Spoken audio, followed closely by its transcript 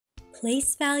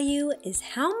Place value is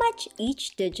how much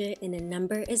each digit in a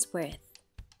number is worth.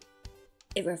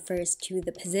 It refers to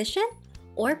the position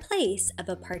or place of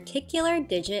a particular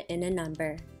digit in a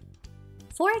number.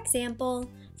 For example,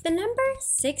 the number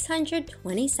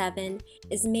 627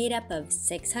 is made up of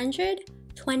 600,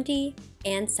 20,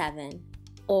 and 7,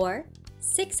 or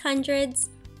 6 hundreds,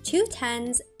 2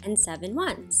 tens, and 7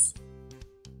 ones.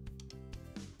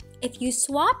 If you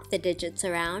swap the digits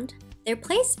around, their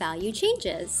place value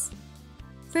changes.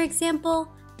 For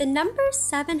example, the number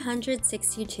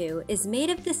 762 is made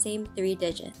of the same 3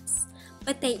 digits,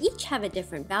 but they each have a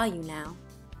different value now.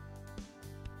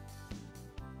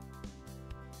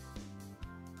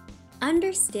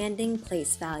 Understanding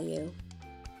place value.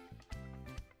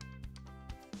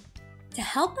 To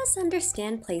help us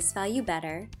understand place value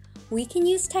better, we can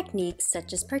use techniques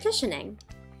such as partitioning.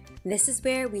 This is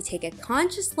where we take a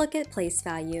conscious look at place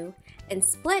value and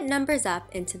split numbers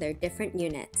up into their different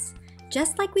units,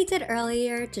 just like we did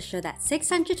earlier to show that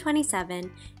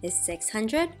 627 is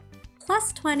 600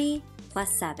 plus 20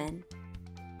 plus 7.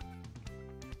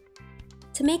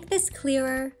 To make this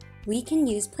clearer, we can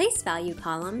use place value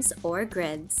columns or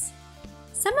grids.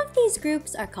 Some of these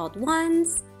groups are called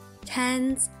ones,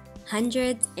 tens,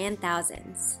 hundreds, and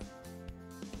thousands.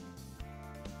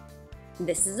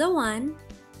 This is a 1.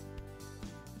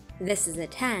 This is a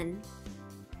 10.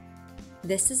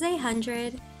 This is a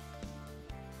 100.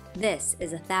 This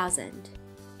is 1,000.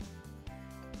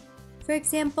 For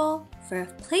example, for a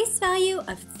place value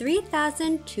of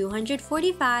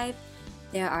 3,245,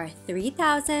 there are 3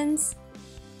 thousands,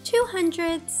 2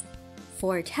 hundreds,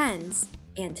 4 tens,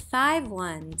 and 5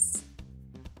 ones.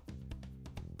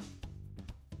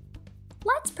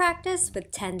 Let's practice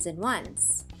with tens and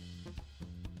ones.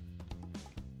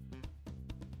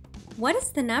 What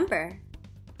is the number?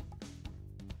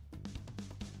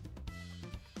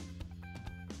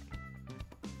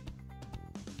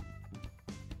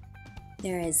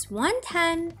 There is 1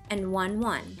 10 and 1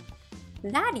 1.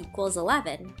 That equals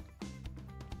 11.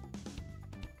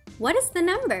 What is the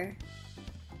number?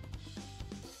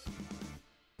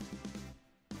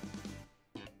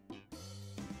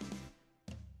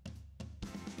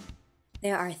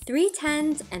 There are 3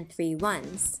 tens and 3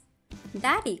 ones.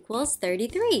 That equals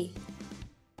 33.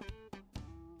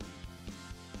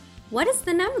 What is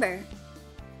the number?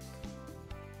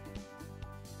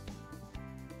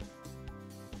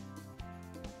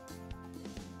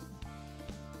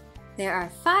 There are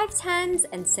 5 tens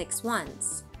and 6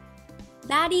 ones.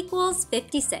 That equals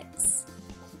 56.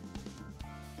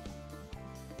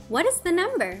 What is the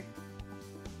number?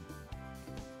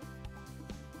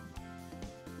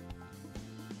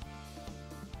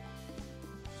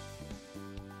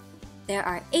 There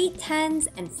are 8 tens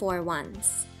and 4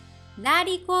 ones. That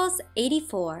equals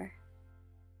 84.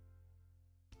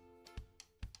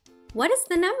 What is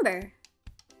the number?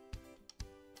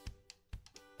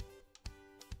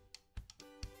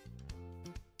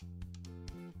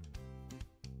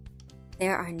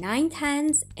 There are 9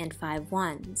 tens and 5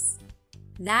 ones.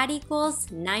 That equals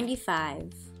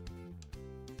 95.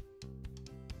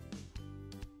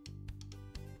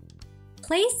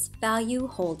 Place value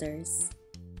holders.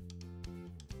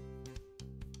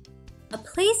 A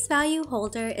place value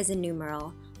holder is a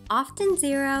numeral, often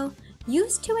 0,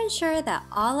 used to ensure that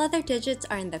all other digits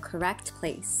are in the correct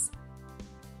place.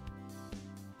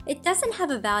 It doesn't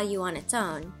have a value on its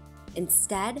own.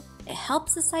 Instead, it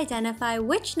helps us identify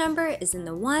which number is in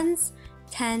the ones,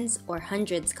 tens, or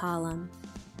hundreds column.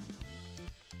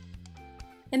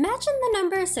 Imagine the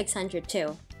number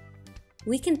 602.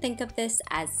 We can think of this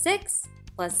as 6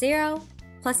 plus 0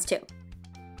 plus 2.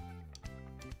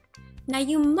 Now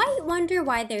you might wonder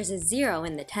why there's a 0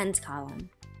 in the tens column.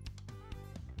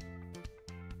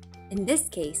 In this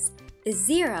case, the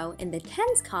 0 in the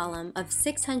tens column of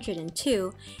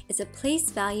 602 is a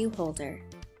place value holder.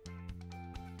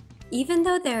 Even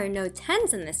though there are no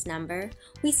tens in this number,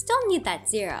 we still need that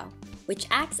 0, which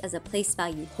acts as a place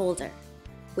value holder.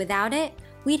 Without it,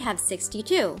 we'd have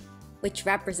 62, which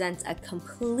represents a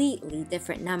completely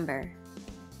different number.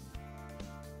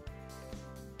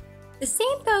 The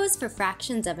same goes for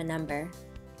fractions of a number.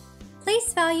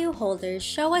 Place value holders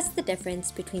show us the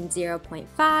difference between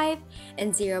 0.5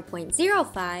 and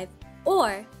 0.05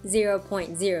 or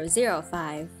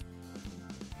 0.005.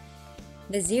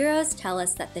 The zeros tell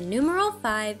us that the numeral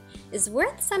 5 is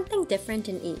worth something different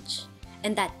in each,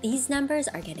 and that these numbers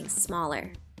are getting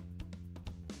smaller.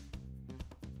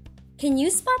 Can you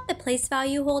spot the place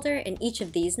value holder in each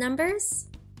of these numbers?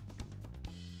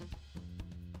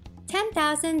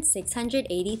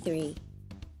 10,683.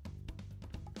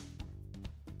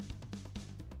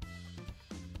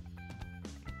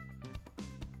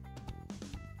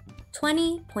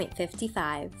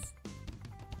 20.55.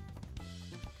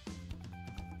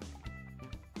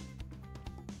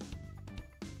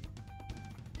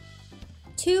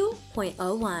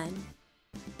 2.01.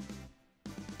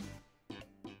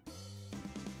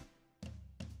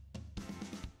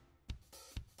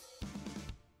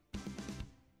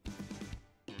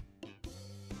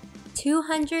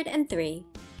 203.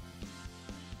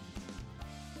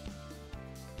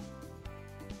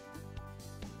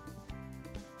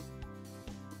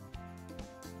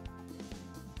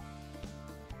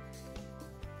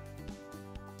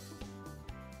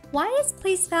 'Why is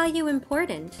place value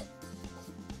important?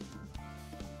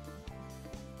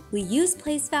 We use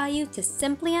place value to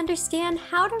simply understand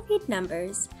how to read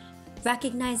numbers,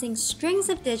 recognizing strings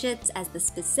of digits as the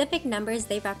specific numbers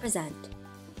they represent.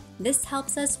 This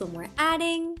helps us when we're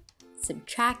adding,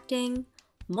 subtracting,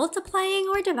 multiplying,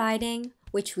 or dividing,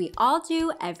 which we all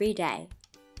do every day.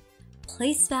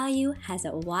 Place value has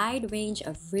a wide range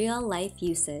of real-life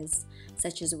uses,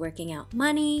 such as working out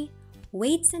money,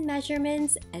 weights and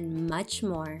measurements, and much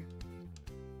more.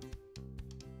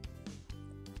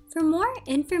 For more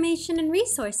information and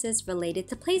resources related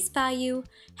to place value,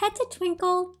 head to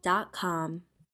twinkl.com.